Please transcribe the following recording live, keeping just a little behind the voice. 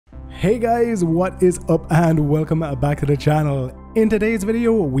Hey guys, what is up and welcome back to the channel. In today's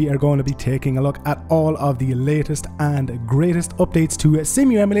video, we are going to be taking a look at all of the latest and greatest updates to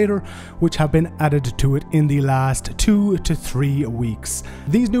Cemu Emulator, which have been added to it in the last 2 to 3 weeks.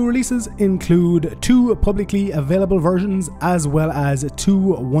 These new releases include 2 publicly available versions as well as 2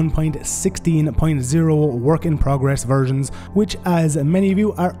 1.16.0 work-in-progress versions, which, as many of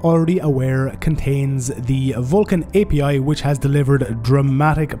you are already aware, contains the Vulkan API, which has delivered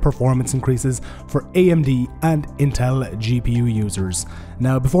dramatic performance increases for AMD and Intel GPU users.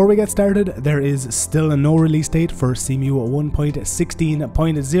 Now, before we get started, there is still no release date for Cemu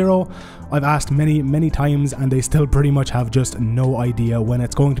 1.16.0. I've asked many times and they still pretty much have just no idea when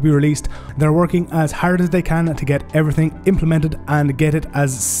it's going to be released. They're working as hard as they can to get everything implemented and get it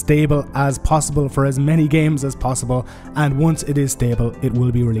as stable as possible for as many games as possible, and once it is stable, it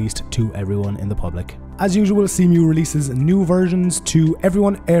will be released to everyone in the public. As usual, Cemu releases new versions to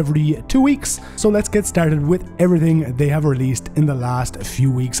everyone every 2 weeks, so let's get started with everything they have released in the last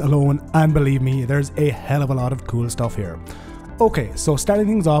few weeks alone, and believe me, there's a hell of a lot of cool stuff here. Okay, so starting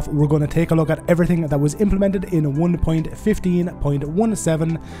things off, we're going to take a look at everything that was implemented in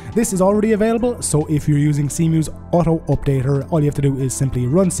 1.15.17. This is already available, so if you're using Cemu's auto updater, all you have to do is simply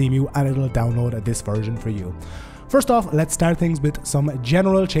run Cemu and it'll download this version for you. First off, let's start things with some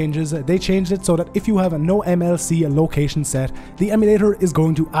general changes. They changed it so that if you have no MLC location set, the emulator is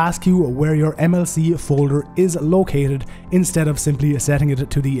going to ask you where your MLC folder is located instead of simply setting it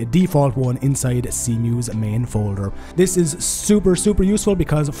to the default one inside Cemu's main folder. This is super useful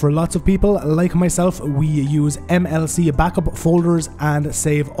because for lots of people like myself, we use MLC backup folders and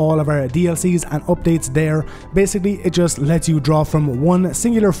save all of our DLCs and updates there. Basically, it just lets you draw from one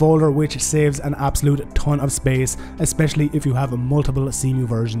singular folder, which saves an absolute ton of space, especially if you have multiple Cemu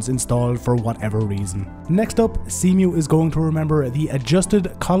versions installed for whatever reason. Next up, Cemu is going to remember the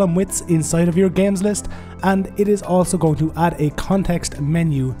adjusted column widths inside of your games list, and it is also going to add a context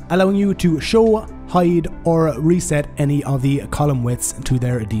menu, allowing you to show, hide, or reset any of the column widths to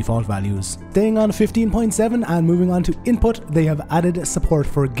their default values. Staying on 15.7 and moving on to input, they have added support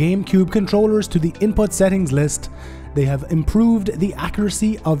for Gamecube Controllers to the input settings list. They have improved the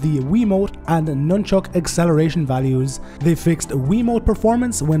accuracy of the Wiimote and nunchuck acceleration values. They fixed Wiimote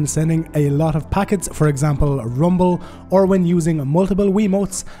performance when sending a lot of packets, for example rumble, or when using multiple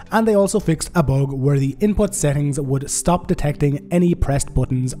Wiimotes, and they also fixed a bug where the input settings would stop detecting any pressed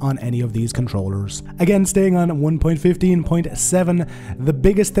buttons on any of these controllers. Again, staying on 1.15.7, the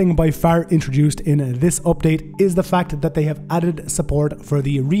biggest thing by far introduced in this update is the fact that they have added support for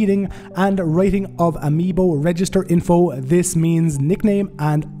the reading and writing of Amiibo register info. This means nickname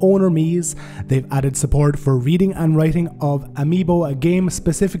and owner me's. They've added support for reading and writing of Amiibo game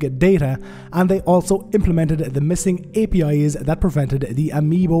specific data, and they also implemented the missing APIs that prevented the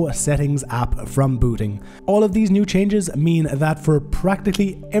Amiibo settings app from booting. All of these new changes mean that for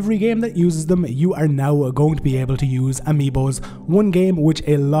practically every game that uses them, you are now going to be able to use Amiibos. One game which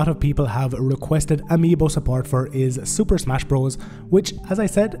a lot of people have requested Amiibo support for is Super Smash Bros, which, as I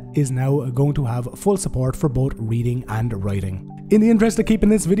said, is now going to have full support for both reading and writing. In the interest of keeping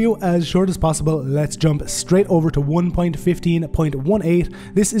this video as short as possible, let's jump straight over to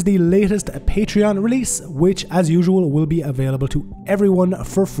 1.15.18. This is the latest Patron release, which as usual will be available to everyone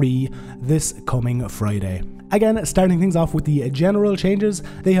for free this coming Friday. Again, starting things off with the general changes,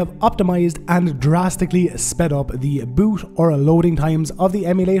 they have optimized and drastically sped up the boot or loading times of the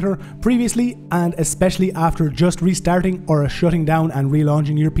emulator. Previously, and especially after just restarting or shutting down and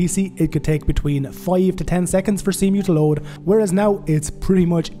relaunching your PC, it could take between 5 to 10 seconds for Cemu to load, whereas now it's pretty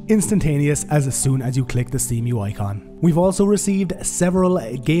much instantaneous as soon as you click the Cemu icon. We've also received several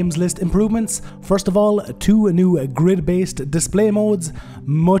games list improvements. First of all, 2 new grid-based display modes,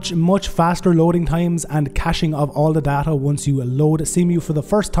 much faster loading times and caching of all the data once you load Cemu for the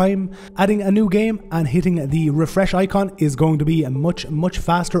first time. Adding a new game and hitting the refresh icon is going to be much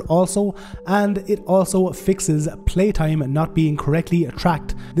faster also, and it also fixes playtime not being correctly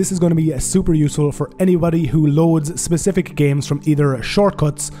tracked. This is going to be super useful for anybody who loads specific games from either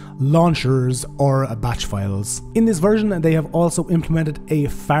shortcuts, launchers, or batch files. In this version, they have also implemented a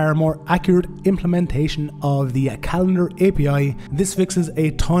far more accurate implementation of the calendar API. This fixes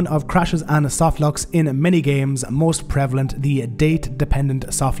a ton of crashes and softlocks in many games, most prevalent the date-dependent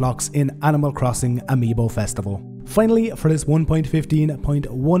softlocks in Animal Crossing Amiibo Festival. Finally, for this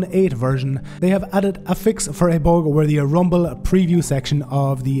 1.15.18 version, they have added a fix for a bug where the Rumble preview section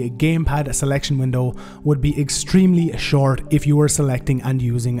of the gamepad selection window would be extremely short if you were selecting and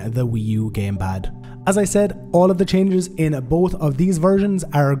using the Wii U gamepad. As I said, all of the changes in both of these versions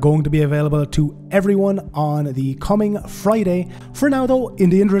are going to be available to everyone on the coming Friday. For now though, in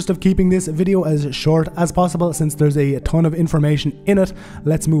the interest of keeping this video as short as possible, since there's a ton of information in it,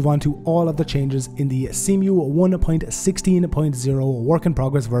 let's move on to all of the changes in the Cemu 1.16.0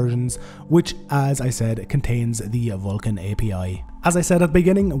 work-in-progress versions, which, as I said, contains the Vulkan API. As I said at the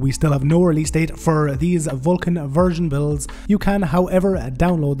beginning, we still have no release date for these Vulkan version builds. You can, however,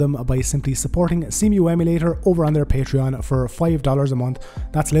 download them by simply supporting Cemu Emulator over on their Patreon for $5 a month.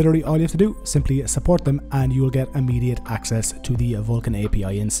 That's literally all you have to do, simply support them and you will get immediate access to the Vulkan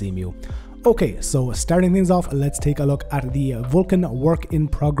API in Cemu. Okay, so starting things off, let's take a look at the Vulcan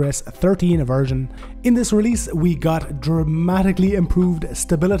Work-in-Progress 13 version. In this release, we got dramatically improved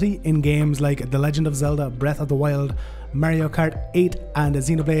stability in games like The Legend of Zelda Breath of the Wild, Mario Kart 8 and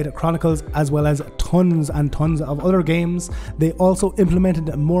Xenoblade Chronicles, as well as tons and tons of other games. They also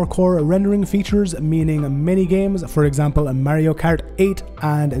implemented more core rendering features, meaning many games, for example Mario Kart 8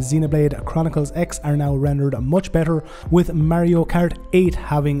 and Xenoblade Chronicles X, are now rendered much better, with Mario Kart 8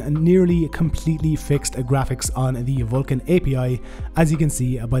 having nearly completely fixed graphics on the Vulkan API, as you can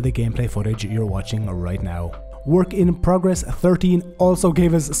see by the gameplay footage you're watching right now. Work-in-Progress 13 also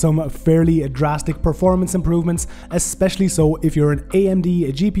gave us some fairly drastic performance improvements, especially so if you're an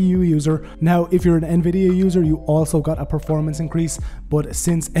AMD GPU user. Now, if you're an NVIDIA user, you also got a performance increase, but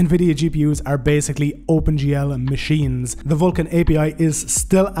since NVIDIA GPUs are basically OpenGL machines, the Vulkan API is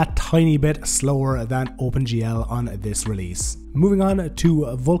still a tiny bit slower than OpenGL on this release. Moving on to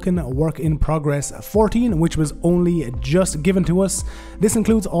Vulkan Work-in-Progress 14, which was only just given to us. This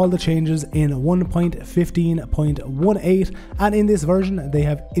includes all the changes in 1.15.18, and in this version they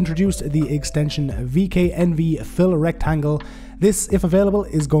have introduced the extension VKNV Fill Rectangle. This, if available,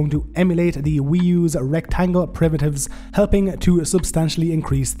 is going to emulate the Wii U's rectangle primitives, helping to substantially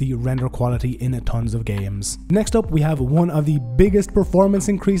increase the render quality in tons of games. Next up, we have one of the biggest performance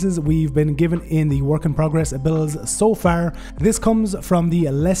increases we've been given in the work-in-progress builds so far. This comes from the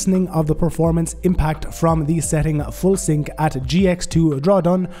lessening of the performance impact from the setting full sync at GX2 draw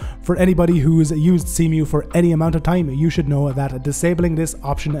done. For anybody who's used Cemu for any amount of time, you should know that disabling this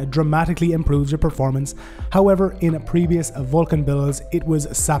option dramatically improves your performance. However, in previous Vulkan builds, it was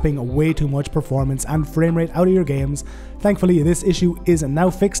sapping way too much performance and frame rate out of your games. Thankfully, this issue is now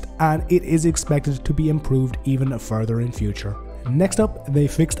fixed and it is expected to be improved even further in future. Next up, they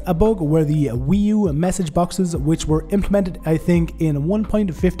fixed a bug where the Wii U message boxes, which were implemented I think in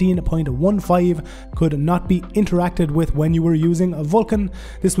 1.15.15, could not be interacted with when you were using Vulkan.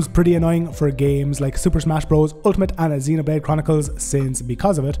 This was pretty annoying for games like Super Smash Bros. Ultimate and Xenoblade Chronicles, since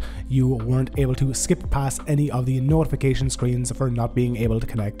because of it, you weren't able to skip past any of the notification screens for not being able to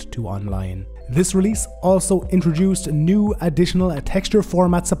connect to online. This release also introduced new additional texture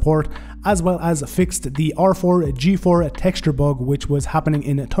format support, as well as fixed the R4G4 texture bug, which was happening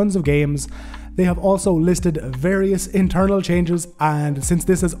in tons of games. They have also listed various internal changes, and since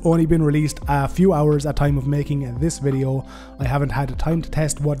this has only been released a few hours at time of making this video, I haven't had time to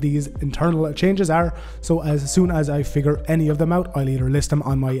test what these internal changes are, so as soon as I figure any of them out, I'll either list them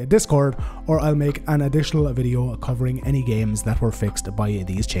on my Discord or I'll make an additional video covering any games that were fixed by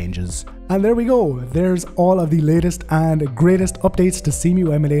these changes. And there we go, there's all of the latest and greatest updates to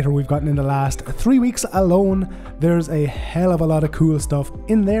Cemu Emulator we've gotten in the last 3 weeks alone. There's a hell of a lot of cool stuff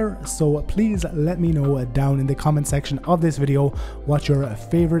in there, so please let me know down in the comment section of this video what your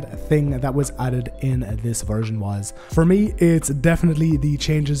favorite thing that was added in this version was. For me, it's definitely the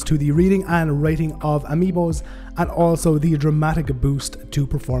changes to the reading and writing of amiibos, and also the dramatic boost to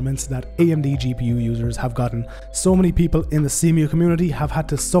performance that AMD GPU users have gotten. So many people in the Cemu community have had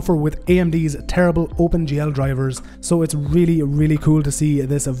to suffer with AMD's terrible OpenGL drivers, so it's really cool to see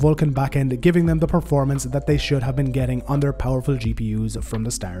this Vulkan backend giving them the performance that they should have been getting on their powerful GPUs from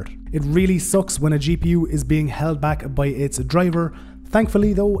the start. It really sucks when a GPU is being held back by its driver.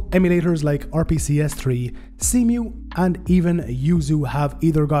 Thankfully though, emulators like RPCS3, Cemu and even Yuzu have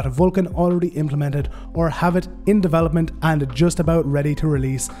either got Vulkan already implemented or have it in development and just about ready to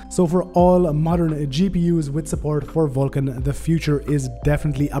release. So for all modern GPUs with support for Vulkan, the future is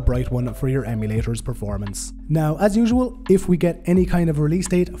definitely a bright one for your emulator's performance. Now, as usual, if we get any kind of release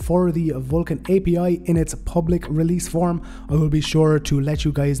date for the Vulkan API in its public release form, I will be sure to let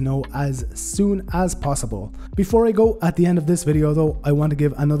you guys know as soon as possible. Before I go, at the end of this video though, I want to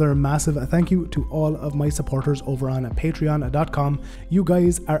give another massive thank you to all of my supporters over on patreon.com. You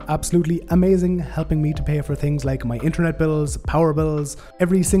guys are absolutely amazing, helping me to pay for things like my internet bills, power bills,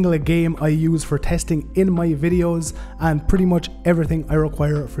 every single game I use for testing in my videos, and pretty much everything I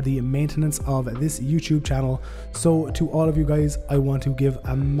require for the maintenance of this YouTube channel. So to all of you guys, I want to give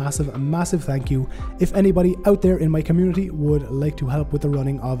a massive thank you. If anybody out there in my community would like to help with the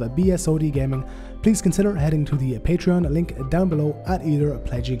running of BSoD gaming, please consider heading to the Patreon link down below at either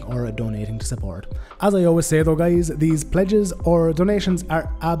pledging or donating to support. As I always say though guys, these pledges or donations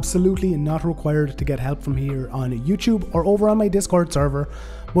are absolutely not required to get help from here on YouTube or over on my Discord server,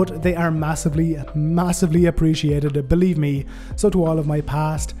 but they are massively appreciated, believe me. So to all of my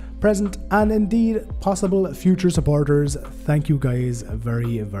past, present, and indeed possible future supporters, thank you guys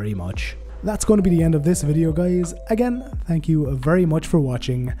very much. That's going to be the end of this video guys. Again, thank you very much for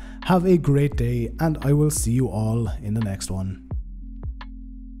watching, have a great day, and I will see you all in the next one.